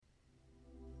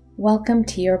Welcome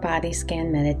to your body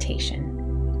scan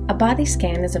meditation. A body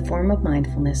scan is a form of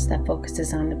mindfulness that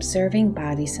focuses on observing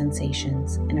body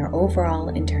sensations and our overall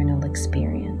internal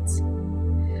experience.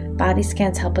 Body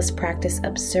scans help us practice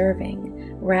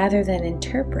observing rather than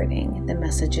interpreting the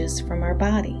messages from our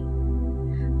body.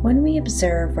 When we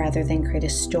observe rather than create a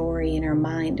story in our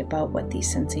mind about what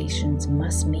these sensations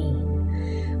must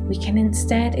mean, we can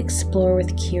instead explore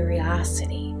with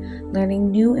curiosity,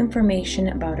 learning new information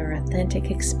about our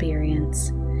authentic experience,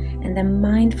 and then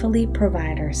mindfully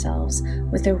provide ourselves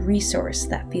with a resource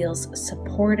that feels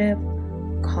supportive,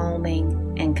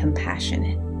 calming, and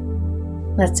compassionate.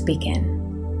 Let's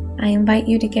begin. I invite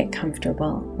you to get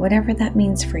comfortable, whatever that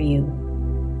means for you,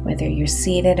 whether you're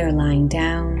seated or lying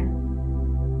down.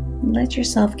 Let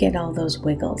yourself get all those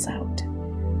wiggles out.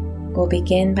 We'll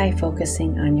begin by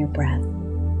focusing on your breath.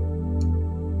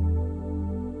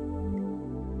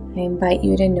 I invite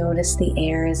you to notice the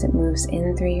air as it moves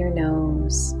in through your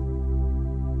nose.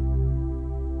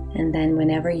 And then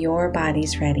whenever your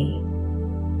body's ready,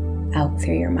 out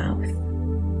through your mouth.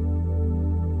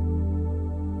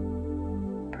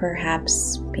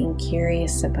 Perhaps being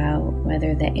curious about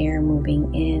whether the air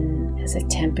moving in has a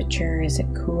temperature, is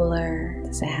it cooler,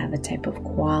 does it have a type of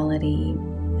quality?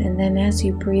 And then as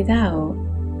you breathe out,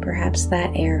 perhaps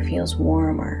that air feels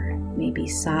warmer, maybe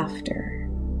softer.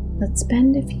 Let's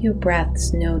spend a few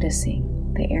breaths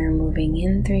noticing the air moving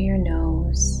in through your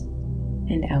nose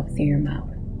and out through your mouth.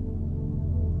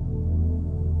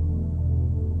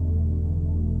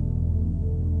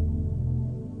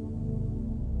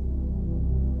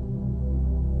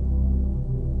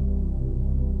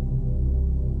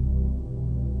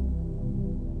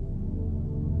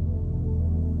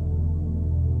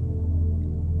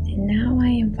 And now I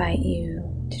invite you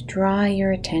to draw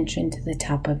your attention to the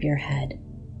top of your head.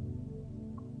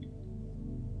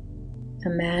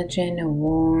 Imagine a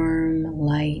warm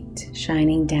light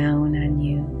shining down on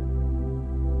you.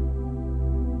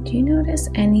 Do you notice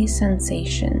any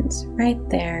sensations right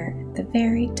there at the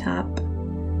very top,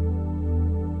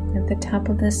 at the top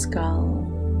of the skull?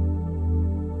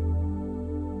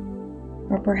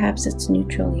 Or perhaps it's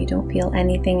neutral, you don't feel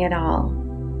anything at all,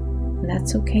 and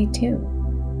that's okay too.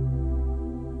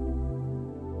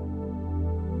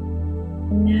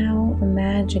 And now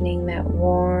imagining that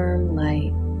warm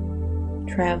light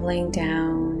traveling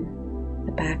down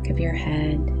the back of your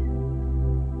head,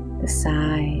 the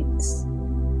sides,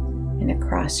 and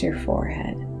across your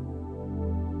forehead.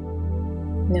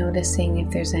 Noticing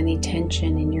if there's any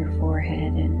tension in your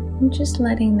forehead and just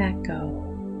letting that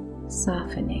go,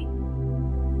 softening.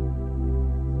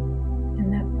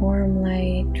 And that warm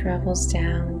light travels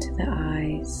down to the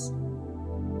eyes.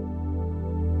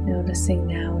 Noticing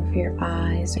now if your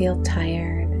eyes feel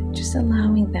tired, just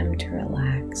allowing them to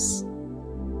relax.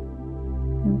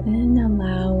 And then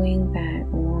allowing that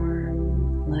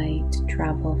warm light to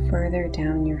travel further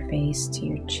down your face to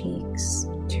your cheeks,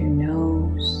 to your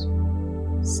nose,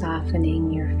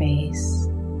 softening your face.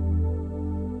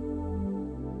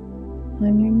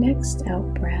 On your next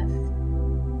out breath,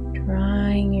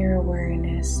 drawing your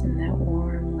awareness in that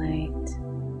warm light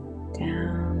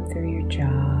down through your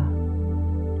jaw,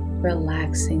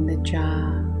 relaxing the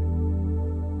jaw,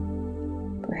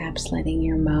 perhaps letting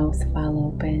your mouth fall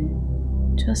open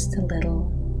just a little,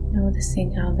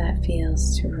 noticing how that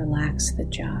feels to relax the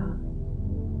jaw.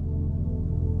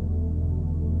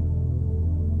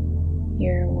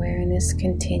 Your awareness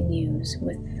continues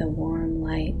with the warm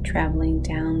light traveling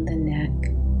down the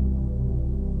neck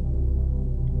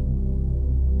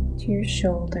to your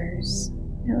shoulders,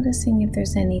 noticing if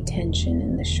there's any tension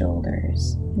in the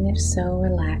shoulders, and if so,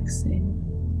 relaxing.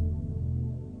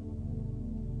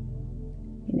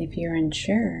 And if you're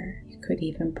unsure, you could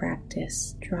even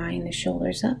practice drawing the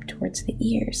shoulders up towards the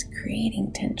ears,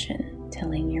 creating tension,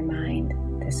 telling your mind,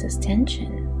 this is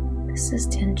tension, this is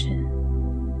tension.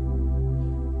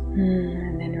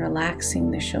 And then relaxing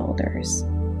the shoulders,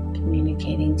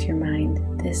 communicating to your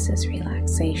mind, this is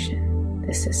relaxation,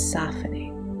 this is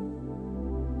softening.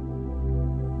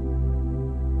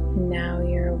 And now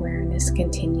your awareness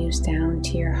continues down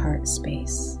to your heart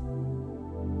space.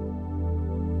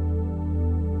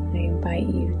 I invite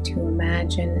you to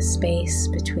imagine the space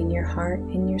between your heart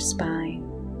and your spine.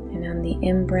 And on the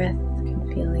in-breath, you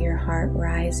can feel your heart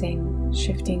rising,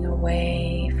 shifting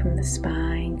away from the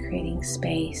spine, creating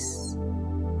space.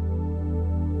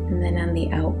 And then on the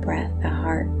out-breath, the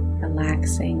heart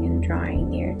relaxing and drawing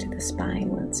near to the spine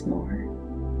once more.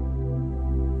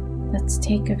 Let's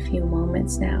take a few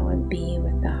moments now and be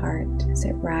with the heart as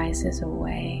it rises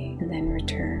away and then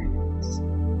returns.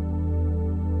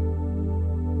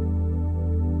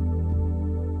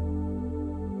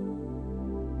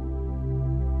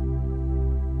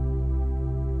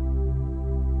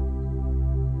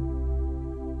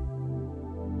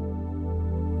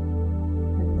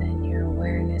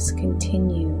 awareness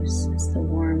continues as the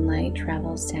warm light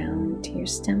travels down to your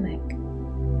stomach,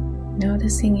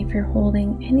 noticing if you're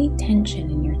holding any tension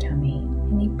in your tummy,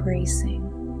 any bracing,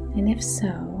 and if so,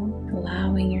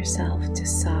 allowing yourself to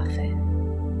soften.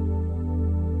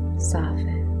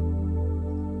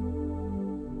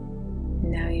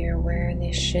 Now your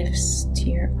awareness shifts to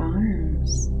your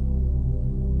arms,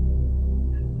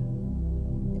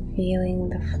 feeling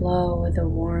the flow of the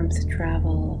warmth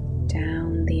travel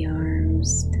down the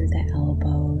arms through the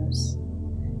elbows,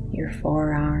 your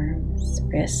forearms,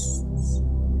 wrists,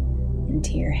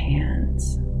 into your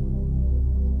hands.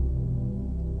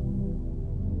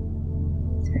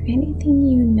 Is there anything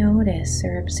you notice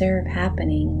or observe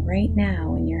happening right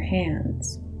now in your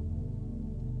hands?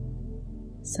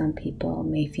 Some people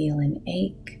may feel an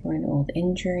ache or an old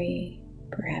injury.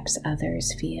 Perhaps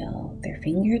others feel their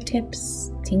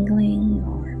fingertips tingling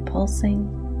or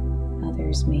pulsing.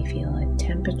 Others may feel a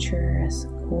temperature, a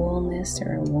coolness,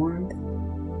 or a warmth.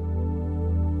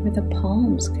 Or the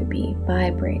palms could be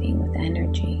vibrating with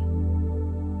energy.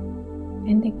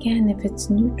 And again, if it's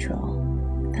neutral,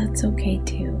 that's okay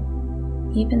too.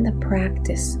 Even the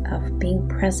practice of being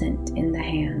present in the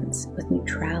hands with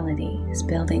neutrality is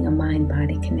building a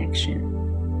mind-body connection.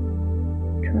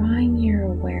 Drawing your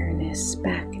awareness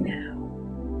back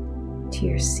now to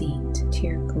your seat, to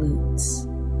your glutes,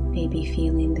 maybe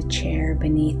feeling the chair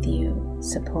beneath you,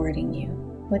 supporting you,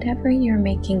 whatever you're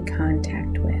making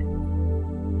contact with.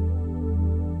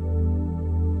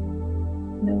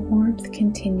 The warmth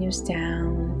continues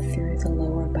down through the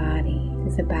lower body,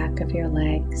 through the back of your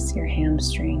legs, your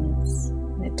hamstrings,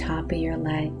 the top of your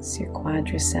legs, your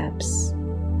quadriceps.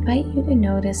 I invite you to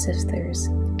notice if there's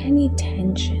any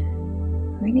tension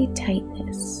or any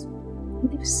tightness,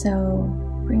 and if so,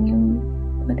 bring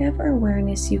in whatever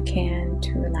awareness you can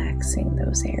to relaxing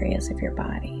those areas of your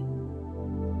body.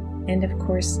 And of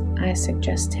course, I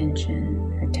suggest tension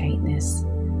or tightness,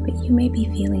 but you may be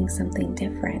feeling something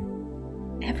different.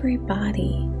 Every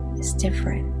body is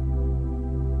different.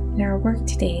 And our work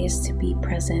today is to be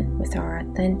present with our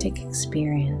authentic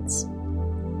experience.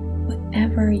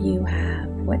 Whatever you have,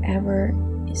 whatever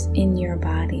is in your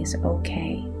body is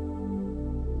okay.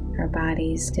 Our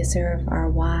bodies deserve our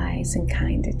wise and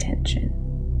kind attention.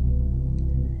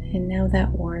 And now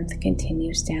that warmth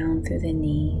continues down through the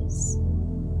knees,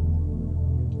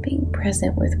 being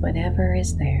present with whatever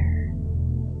is there.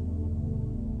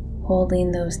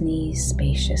 Holding those knees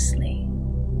spaciously.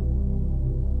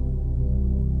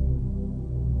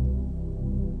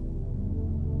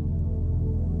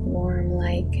 Warm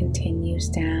light continues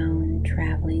down,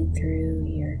 traveling through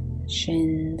your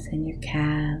shins and your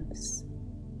calves,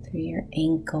 through your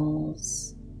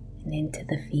ankles and into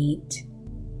the feet.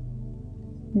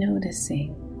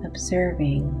 Noticing,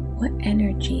 observing what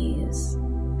energy is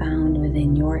found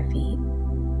within your feet.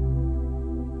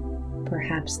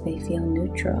 Perhaps they feel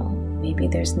neutral. Maybe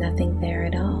there's nothing there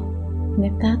at all. And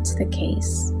if that's the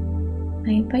case,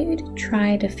 I invite you to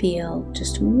try to feel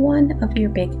just one of your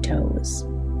big toes,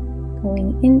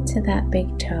 going into that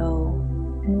big toe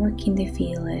and working to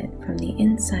feel it from the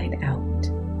inside out.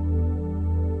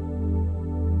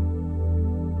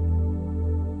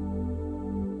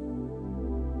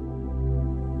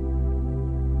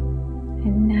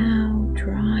 And now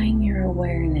drawing your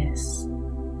awareness,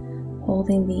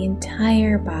 holding the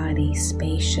entire body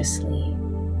spaciously,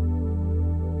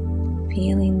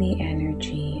 feeling the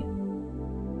energy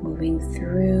moving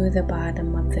through the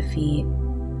bottom of the feet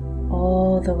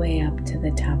all the way up to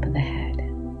the top of the head.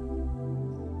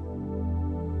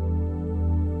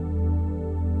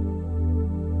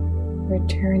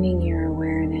 Returning your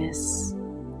awareness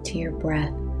to your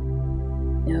breath,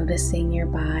 noticing your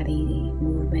body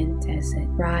movement as it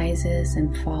rises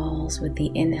and falls with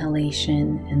the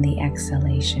inhalation and the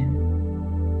exhalation.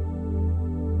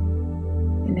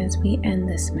 And as we end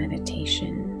this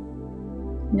meditation,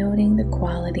 noting the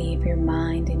quality of your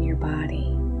mind and your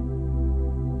body,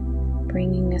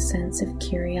 bringing a sense of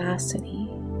curiosity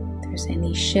if there's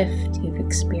any shift you've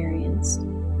experienced.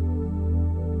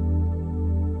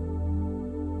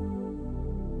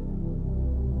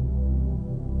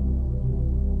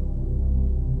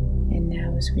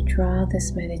 As we draw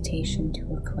this meditation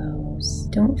to a close,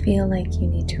 don't feel like you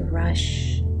need to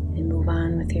rush and move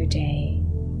on with your day.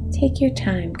 Take your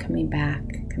time coming back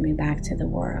to the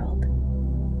world.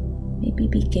 Maybe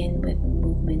begin with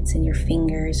movements in your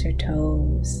fingers or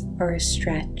toes, or a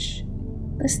stretch,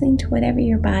 listening to whatever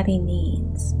your body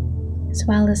needs, as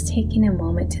well as taking a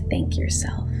moment to thank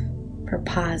yourself for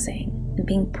pausing and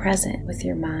being present with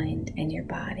your mind and your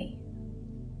body.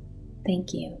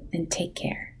 Thank you, and take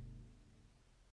care.